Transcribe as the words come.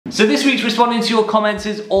So this week's responding to your comments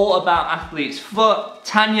is all about athlete's foot.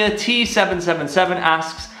 Tanya T777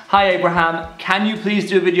 asks, "Hi Abraham, can you please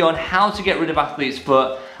do a video on how to get rid of athlete's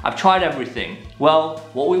foot? I've tried everything." Well,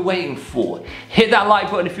 what are we waiting for? Hit that like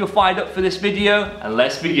button if you're fired up for this video, and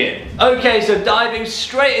let's begin. Okay, so diving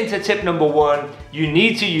straight into tip number 1, you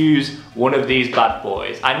need to use one of these bad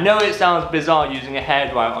boys. I know it sounds bizarre using a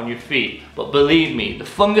hairdryer on your feet, but believe me, the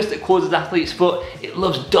fungus that causes athlete's foot, it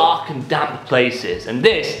loves dark and damp places, and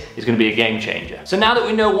this is gonna be a game changer. So now that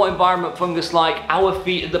we know what environment fungus like, our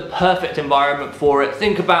feet are the perfect environment for it.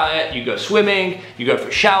 Think about it, you go swimming, you go for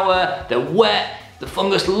a shower, they're wet, the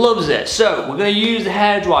fungus loves it. So we're gonna use the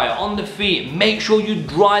hairdryer on the feet. Make sure you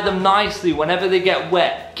dry them nicely whenever they get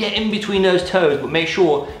wet. Get in between those toes, but make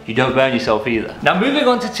sure you don't burn yourself either. Now moving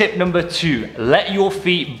on to tip number 2, let your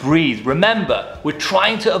feet breathe. Remember, we're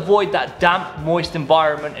trying to avoid that damp, moist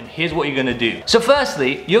environment, and here's what you're gonna do. So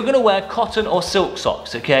firstly, you're gonna wear cotton or silk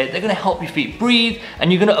socks, okay? They're gonna help your feet breathe,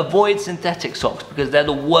 and you're gonna avoid synthetic socks because they're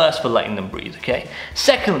the worst for letting them breathe, okay?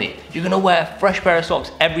 Secondly, you're gonna wear a fresh pair of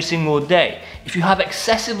socks every single day. If you have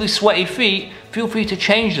excessively sweaty feet, feel free to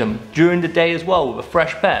change them during the day as well with a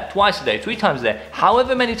fresh pair, twice a day, 3 times a day,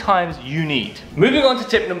 however many times you need. Moving on to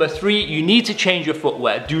tip number 3, you need to change your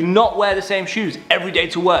footwear. Do not wear the same shoes every day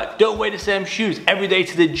to work. Don't wear the same shoes every day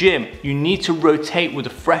to the gym. You need to rotate with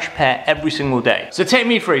a fresh pair every single day. So take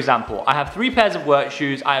me for example, I have 3 pairs of work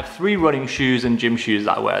shoes, I have 3 running shoes and gym shoes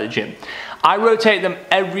that I wear at the gym. I rotate them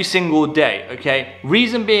every single day, okay?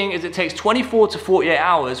 Reason being is it takes 24 to 48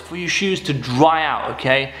 hours for your shoes to dry out,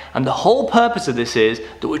 okay? And the whole purpose of this is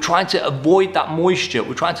that we're trying to avoid that moisture,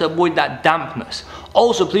 we're trying to avoid that dampness.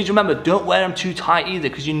 Also, please remember, don't wear them too tight either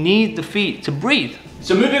because you need the feet to breathe.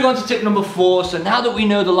 So moving on to tip number 4, so now that we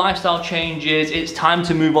know the lifestyle changes, it's time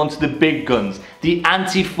to move on to the big guns, the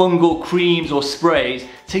antifungal creams or sprays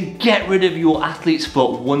to get rid of your athlete's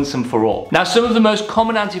foot once and for all. Now some of the most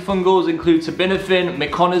common antifungals include terbinafine,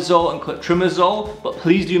 miconazole and clotrimazole, but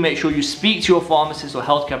please do make sure you speak to your pharmacist or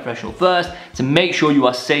healthcare professional first to make sure you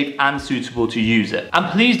are safe and suitable to use it. And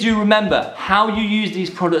please do remember, how you use these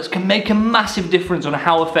products can make a massive difference on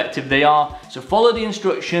how effective they are, so follow the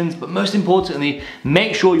instructions, but most importantly,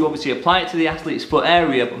 make sure you obviously apply it to the athlete's foot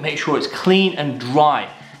area, but make sure it's clean and dry.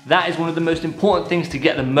 That is one of the most important things to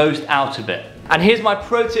get the most out of it. And here's my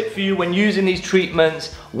pro tip for you when using these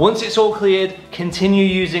treatments. Once it's all cleared, continue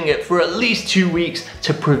using it for at least 2 weeks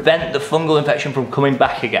to prevent the fungal infection from coming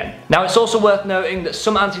back again. Now it's also worth noting that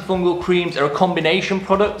some antifungal creams are a combination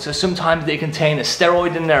product, so sometimes they contain a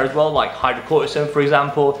steroid in there as well, like hydrocortisone for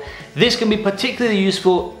example. This can be particularly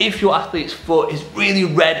useful if your athlete's foot is really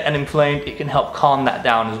red and inflamed. It can help calm that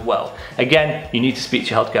down as well. Again, you need to speak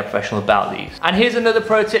to your healthcare professional about these. And here's another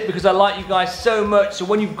pro tip because I like you guys so much. So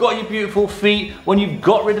when you've got your beautiful feet, when you've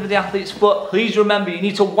got rid of the athlete's foot, please remember you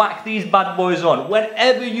need to whack these bad boys on.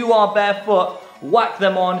 Whenever you are barefoot, whack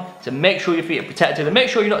them on to make sure your feet are protected and make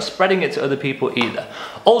sure you're not spreading it to other people either.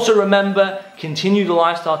 Also remember, continue the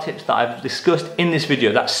lifestyle tips that I've discussed in this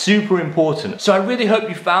video. That's super important. So I really hope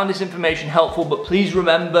you found this information helpful, but please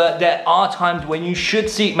remember there are times when you should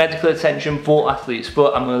seek medical attention for athlete's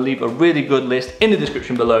foot. I'm going to leave a really good list in the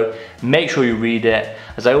description below. Make sure you read it.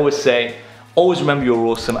 As I always say, always remember you're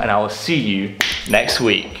awesome, and I will see you next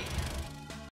week.